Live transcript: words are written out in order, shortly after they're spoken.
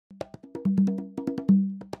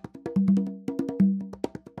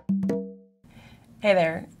Hey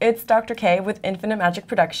there, it's Dr. K with Infinite Magic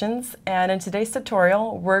Productions, and in today's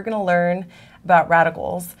tutorial we're going to learn about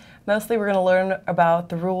radicals. Mostly we're going to learn about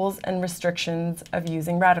the rules and restrictions of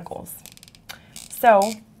using radicals.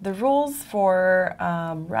 So the rules for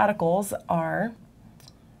radicals are,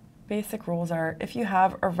 basic rules are, if you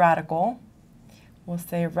have a radical, we'll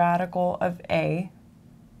say radical of A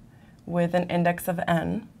with an index of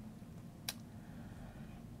n,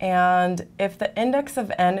 and if the index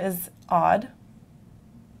of n is odd,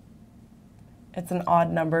 it's an odd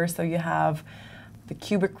number, so you have the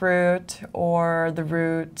cubic root or the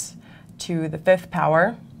root to the 5th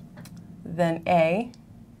power, then A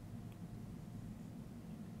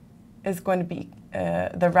is going to be,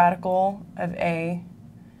 the radical of A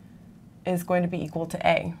is going to be equal to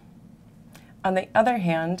A. On the other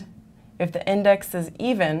hand, if the index is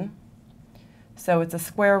even, so it's a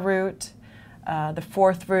square root, the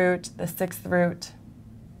 4th root, the 6th root,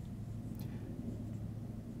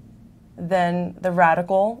 then the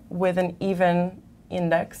radical with an even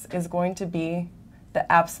index is going to be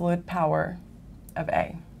the absolute power of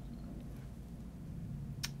A.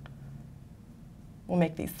 We'll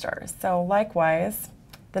make these stars. So likewise,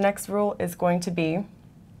 the next rule is going to be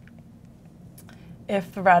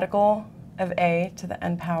if the radical of A to the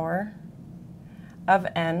n power of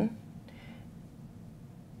n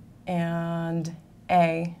and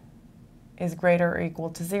A is greater or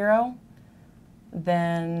equal to 0,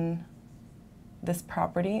 then this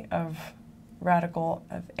property of radical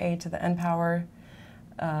of A to the n power,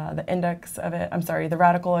 the index of it, the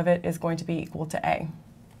radical of it is going to be equal to A.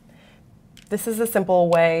 This is a simple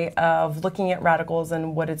way of looking at radicals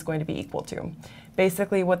and what it's going to be equal to.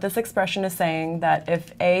 Basically, what this expression is saying that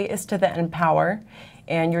if A is to the n power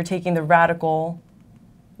and you're taking the radical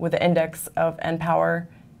with the index of n power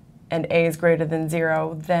and A is greater than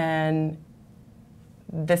 0, then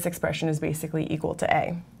this expression is basically equal to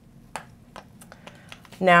A.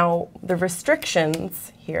 Now, the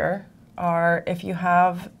restrictions here are if you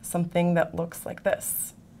have something that looks like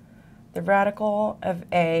this. The radical of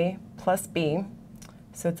A plus B,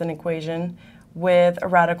 so it's an equation, with a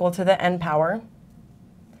radical to the n power.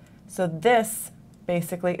 So this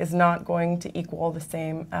basically is not going to equal the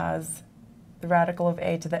same as the radical of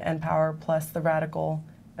A to the n power plus the radical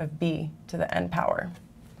of B to the n power.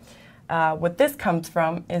 What this comes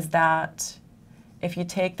from is that if you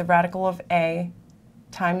take the radical of A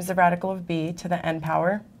times the radical of B to the n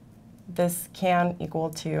power, this can equal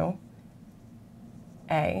to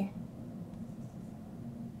A.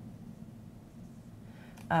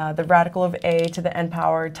 The radical of A to the n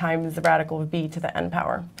power times the radical of B to the n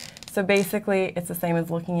power. So basically, it's the same as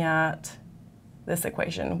looking at this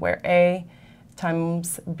equation, where A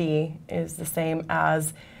times B is the same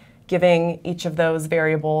as giving each of those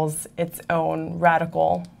variables its own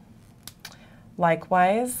radical.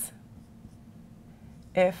 Likewise,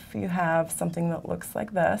 if you have something that looks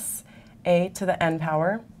like this, A to the n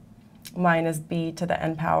power minus B to the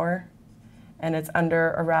n power, and it's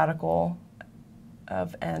under a radical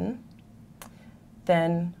of n,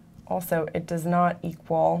 then also it does not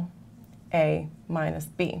equal A minus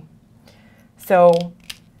B. So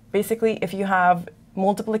basically, if you have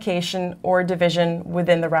multiplication or division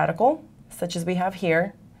within the radical, such as we have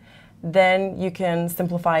here, then you can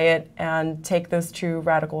simplify it and take those two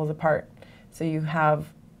radicals apart. So you have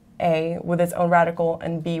A with its own radical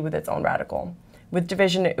and B with its own radical. With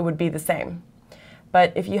division, it would be the same.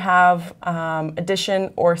 But if you have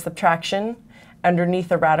addition or subtraction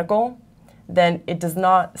underneath a radical, then it does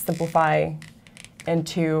not simplify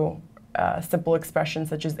into simple expressions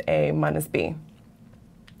such as A minus B,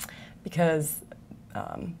 because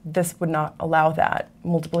this would not allow that.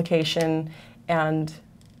 Multiplication and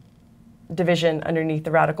division underneath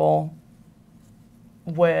the radical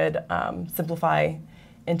would simplify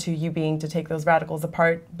into you being to take those radicals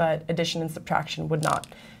apart, but addition and subtraction would not.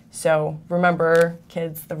 So remember,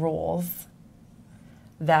 kids, the rules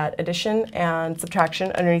that addition and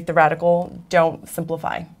subtraction underneath the radical don't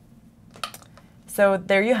simplify. So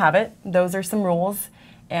there you have it. Those are some rules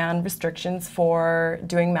and restrictions for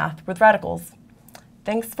doing math with radicals.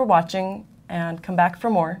 Thanks for watching, and come back for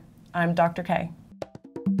more. I'm Dr. K.